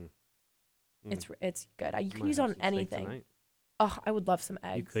good. It's good. You can use it on anything. Oh, I would love some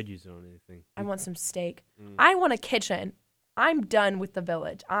eggs. You could use it on anything. I want some steak. I want a kitchen. I'm done with the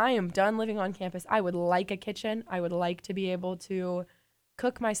Village. I am done living on campus. I would like a kitchen. I would like to be able to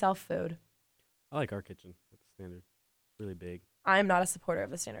cook myself food. I like our kitchen at the Standard. It's really big. I'm not a supporter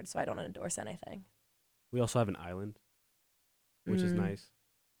of the Standard, so I don't endorse anything. We also have an island, which is nice.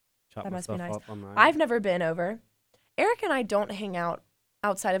 Chop that my must be stuff nice. up on the island. I've never been over. Eric and I don't hang out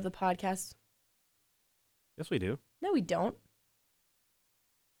outside of the podcast Yes, we do. No, we don't.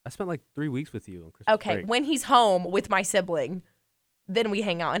 I spent like 3 weeks with you on Christmas Okay, break. when he's home with my sibling, then we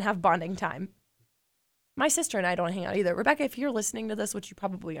hang out and have bonding time. My sister and I don't hang out either. Rebecca, if you're listening to this, which you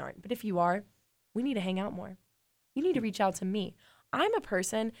probably aren't, but if you are, we need to hang out more. You need to reach out to me. I'm a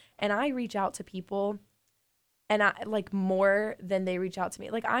person and I reach out to people and I like more than they reach out to me.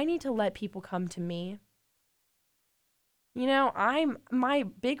 Like I need to let people come to me. You know, my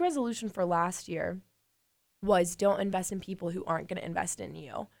big resolution for last year was don't invest in people who aren't going to invest in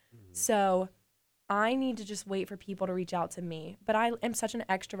you. So I need to just wait for people to reach out to me. But I am such an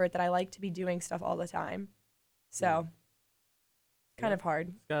extrovert that I like to be doing stuff all the time. So kind of hard.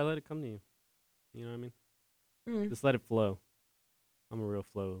 Just gotta let it come to you. You know what I mean? Mm. Just let it flow. I'm a real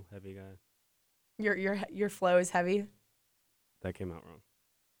flow heavy guy. Your flow is heavy. That came out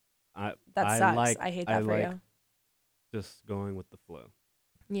wrong. That sucks. I hate that for like you. just going with the flow.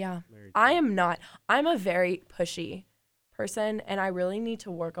 Yeah. Very I chill. am not. I'm a very pushy person and I really need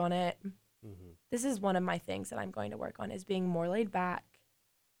to work on it. Mhm. This is one of my things that I'm going to work on is being more laid back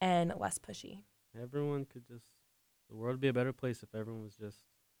and less pushy. Everyone could just. The world would be a better place if everyone was just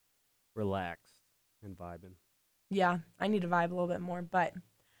relaxed and vibing. Yeah, I need to vibe a little bit more, but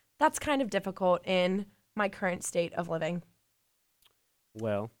that's kind of difficult in my current state of living.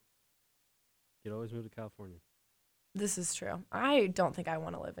 Well, you'd always move to California. This is true. I don't think I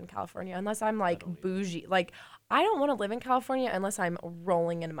want to live in California unless I'm like don't either. bougie. Like, I don't want to live in California unless I'm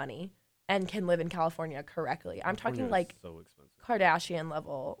rolling in money and can live in California correctly. I'm talking California like is so expensive. Kardashian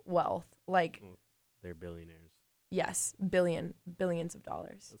level wealth. Like, They're billionaires. yes, billions of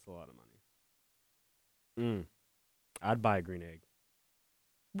dollars. That's a lot of money. I'd buy a green egg.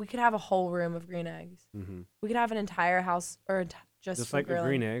 We could have a whole room of green eggs. Mm-hmm. We could have an entire house or just Just for like grilling. a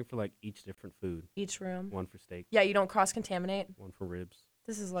green egg for like each different food. Each room. One for steak. Yeah, you don't cross contaminate. One for ribs.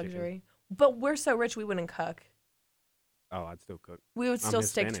 This is luxury. But we're so rich we wouldn't cook. Oh, I'd still cook. We would I'm still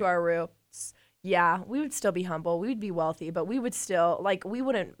stick to Hispanic. our roots. Yeah, we would still be humble. We would be wealthy, but we would still, like, we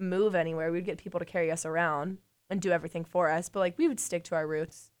wouldn't move anywhere. We'd get people to carry us around and do everything for us. But, like, we would stick to our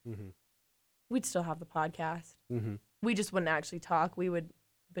roots. Mm-hmm. We'd still have the podcast. Mm-hmm. We just wouldn't actually talk. We would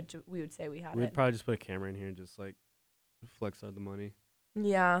say we had We'd it. probably just put a camera in here and just like flex out the money.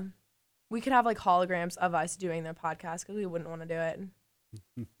 Yeah. We could have, like, holograms of us doing the podcast because we wouldn't want to do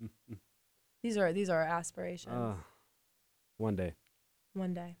it. These are our aspirations. One day.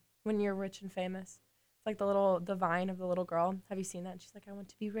 One day when you're rich and famous. It's like the vine of the little girl. Have you seen that? She's like, I want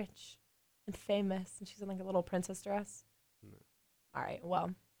to be rich and famous. And she's in like a little princess dress. No. All right.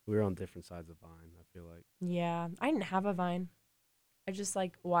 Well, We were on different sides of Vine, I feel like. yeah. I didn't have a Vine. I just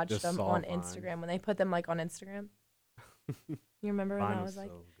like watched Just them saw on Vine. Instagram when they put them like on Instagram. You remember when Vine I was was like,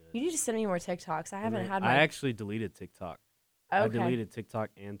 so good. you need to send me more TikToks. I And haven't then had I my. actually deleted TikTok. I Okay. deleted TikTok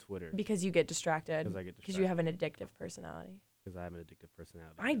and Twitter Because you get distracted. because I get Because you distracted. have an addictive personality. Because I have an addictive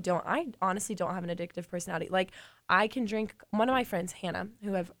personality. I don't. I honestly don't have an addictive personality. Like, I can drink. One of my friends, Hannah,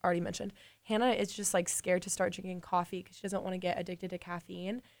 who I've already mentioned, Hannah is just like scared to start drinking coffee because she doesn't want to get addicted to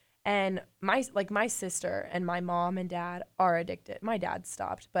caffeine. And my sister and my mom and dad are addicted. My dad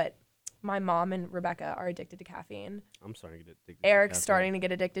stopped, but my mom and Rebecca are addicted to caffeine. I'm starting to get addicted. to Eric's caffeine. starting to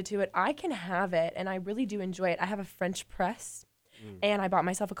get addicted to it. I can have it, and I really do enjoy it. I have a French press. And I bought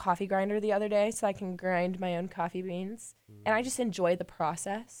myself a coffee grinder the other day so I can grind my own coffee beans. And I just enjoy the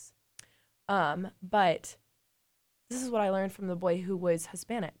process. But this is what I learned from the boy who was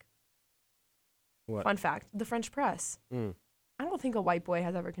Hispanic. What? Fun fact, the French press. Mm. I don't think a white boy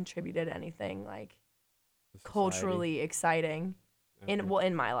has ever contributed anything like The society. culturally exciting Okay.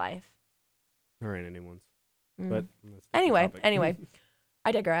 in my life. Or in anyone's. Mm. But that's a different Anyway, topic.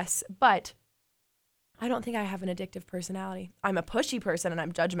 I digress. But I don't think I have an addictive personality. I'm a pushy person and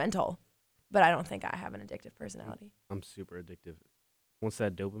I'm judgmental, but I don't think I have an addictive personality. I'm super addictive. Once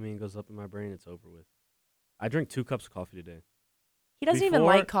that dopamine goes up in my brain, it's over with. I drank 2 cups of coffee today. He doesn't even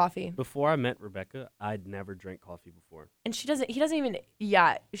Before- like coffee. Before I met Rebecca, I'd never drank coffee before. And he doesn't even,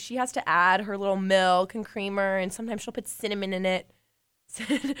 yeah, she has to add her little milk and creamer, and sometimes she'll put cinnamon in it.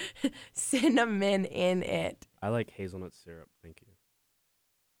 Cinnamon in it. I like hazelnut syrup. Thank you.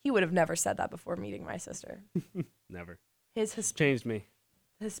 He would have never said that before meeting my sister. Never. His Changed me.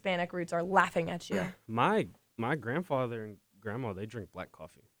 Hispanic roots are laughing at you. My grandfather and grandma, they drink black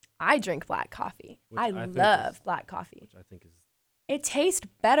coffee, I drink black coffee. Which I I think love is- black coffee. which I think is It tastes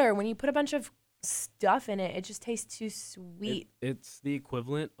better when you put a bunch of stuff in it. It just tastes too sweet. it's the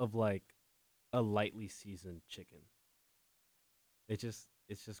equivalent of like a lightly seasoned chicken. It's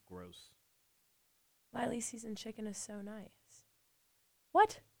just gross. Lightly seasoned chicken is so nice.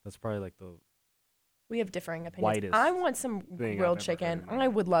 What? That's probably like the We have differing opinions. Whitest I want some thing I've grilled ever chicken. heard in my I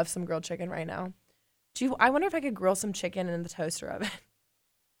life. would love some grilled chicken right now. I wonder if I could grill some chicken in the toaster oven.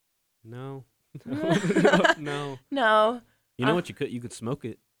 No. No. No. No. You know what you could? You could smoke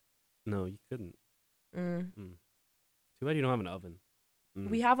it. No, you couldn't. Mm. Too bad you don't have an oven.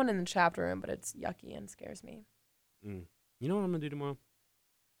 We have one in the chapter room, but it's yucky and scares me. You know what I'm gonna do tomorrow?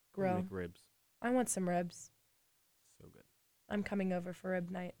 Grill. Make ribs. I want some ribs. So good. I'm coming over for rib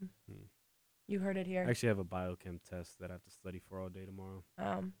night. You heard it here. I actually have a biochem test that I have to study for all day tomorrow.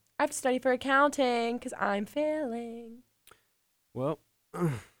 I have to study for accounting because I'm failing. Well,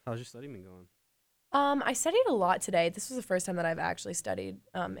 how's your study been going? I studied a lot today. This was the first time that I've actually studied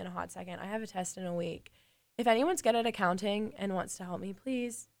in a hot second. I have a test in a week. If anyone's good at accounting and wants to help me,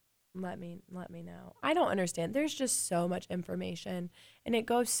 please let me know. I don't understand. There's just so much information and it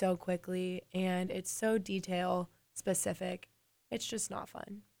goes so quickly and it's so detail specific. It's just not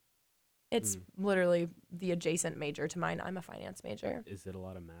fun. It's literally the adjacent major to mine. I'm a finance major. Is it a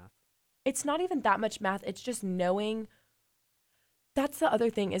lot of math? It's not even that much math. It's just knowing. That's the other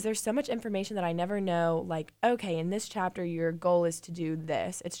thing is there's so much information that I never know. Like, okay, in this chapter, your goal is to do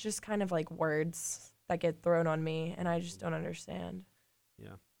this. It's just kind of like words that get thrown on me, and I just don't understand.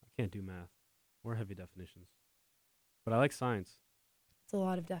 Yeah, I can't do math or heavy definitions, but I like science. It's a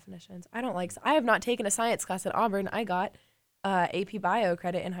lot of definitions. I have not taken a science class at Auburn. I got AP Bio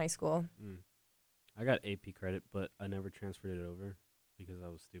credit in high school. I got AP credit, but I never transferred it over because I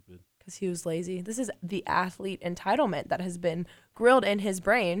was stupid. Because he was lazy. This is the athlete entitlement that has been grilled in his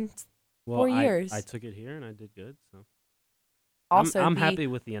brain for years. I took it here and I did good. So also, I'm happy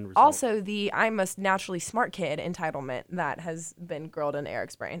with the end result. Also, the I'm a naturally smart kid entitlement that has been grilled in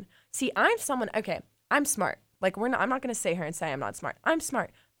Eric's brain. See, I'm smart. Like I'm not going to sit here and say I'm not smart. I'm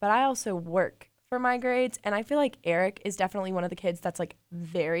smart, but I also work for my grades, and I feel like Eric is definitely one of the kids that's like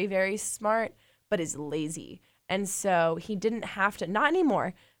very, very smart, but is lazy. And so he didn't have to, not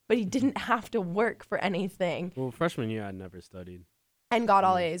anymore, but he didn't have to work for anything. Well, freshman year, I never studied. And got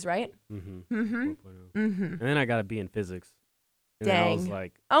all A's, right? And then I got a B in physics. And then I was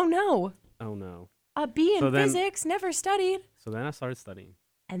like, oh no. A B in physics, never studied. So then I started studying.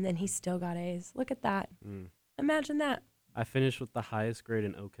 And then he still got A's. Look at that. Imagine that. I finished with the highest grade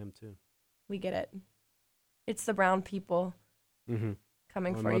in OChem too. We get it. It's the brown people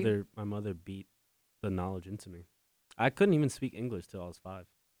coming for you. My mother beat the knowledge into me. I couldn't even speak English till I was 5.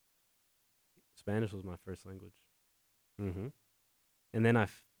 Spanish was my first language. And then I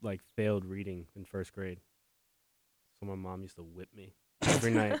failed reading in first grade. So my mom used to whip me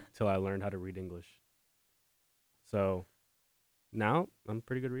every night till I learned how to read English. So now I'm a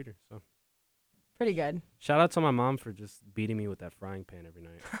pretty good reader. So pretty good. Shout out to my mom for just beating me with that frying pan every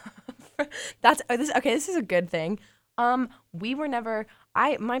night. This is a good thing. We were never.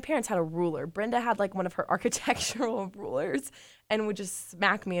 My parents had a ruler. Brenda had like one of her architectural rulers, and would just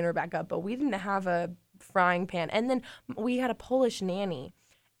smack me and Rebecca. But we didn't have a frying pan. And then we had a Polish nanny,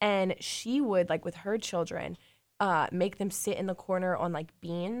 and she would like with her children, make them sit in the corner on like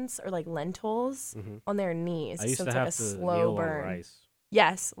beans or like lentils on their knees. I used so to it's have like a to slow kneel burn. on rice.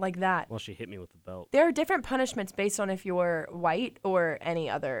 Yes, like that. Well, she hit me with the belt. There are different punishments based on if you're white or any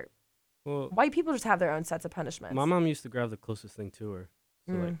other. Well, white people just have their own sets of punishments. My mom used to grab the closest thing to her.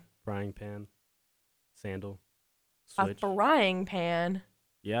 So like frying pan, sandal, switch. A frying pan?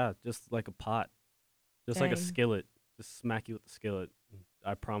 Yeah, just like a pot. Just like a skillet. Just smack you with the skillet.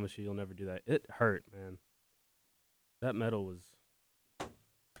 I promise you'll never do that. It hurt, man. That metal was...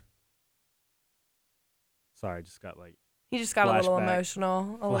 Sorry, I just got like... He just got a little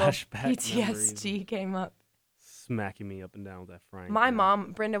emotional. A little PTSD came up. Smacking me up and down with that frying My pan.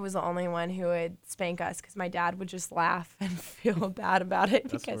 mom, Brenda, was the only one who would spank us because my dad would just laugh and feel bad about it.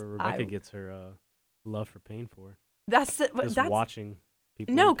 That's where Rebecca gets her love for pain for. That's watching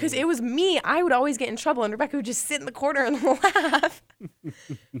people. No, because it was me. I would always get in trouble, and Rebecca would just sit in the corner and laugh.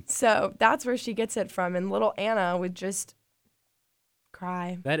 So that's where she gets it from. And little Anna would just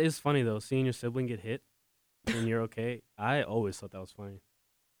cry. That is funny, though, seeing your sibling get hit and you're okay. I always thought that was funny.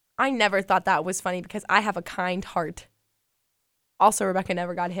 I never thought that was funny because I have a kind heart. Also, Rebecca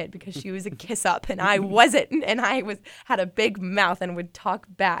never got hit because she was a kiss up and I wasn't, and I had a big mouth and would talk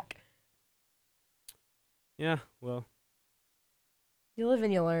back. Yeah, well. You live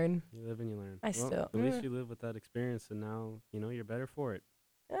and you learn. You live and you learn. At least you live with that experience, and now, you're better for it.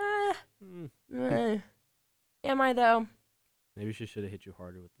 Am I, though? Maybe she should have hit you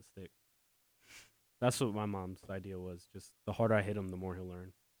harder with the stick. That's what my mom's idea was. Just the harder I hit him, the more he'll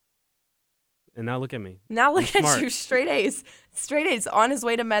learn. And now look at me. Now look at you, straight A's. Straight A's on his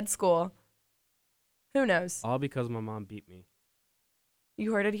way to med school. Who knows? All because my mom beat me.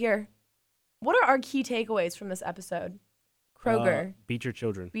 You heard it here. What are our key takeaways from this episode? Kroger. Beat your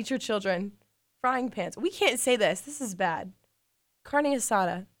children. Beat your children. Frying pans. We can't say this. This is bad. Carne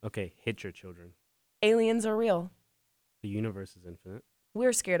asada. Okay, hit your children. Aliens are real. The universe is infinite.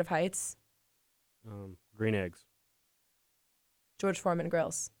 We're scared of heights. Green eggs. George Foreman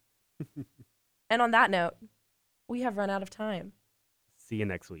grills. And on that note, we have run out of time. See you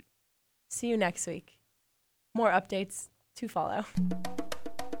next week. See you next week. More updates to follow.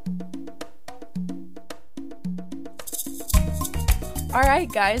 All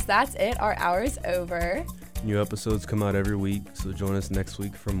right, guys, that's it. Our hour's over. New episodes come out every week, so join us next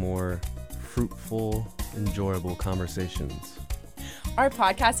week for more fruitful, enjoyable conversations. Our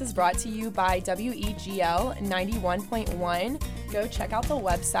podcast is brought to you by WEGL 91.1. Go check out the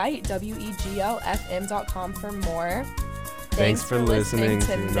website, weglfm.com, for more. Thanks for listening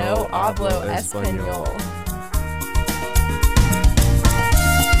to No Hablo Español.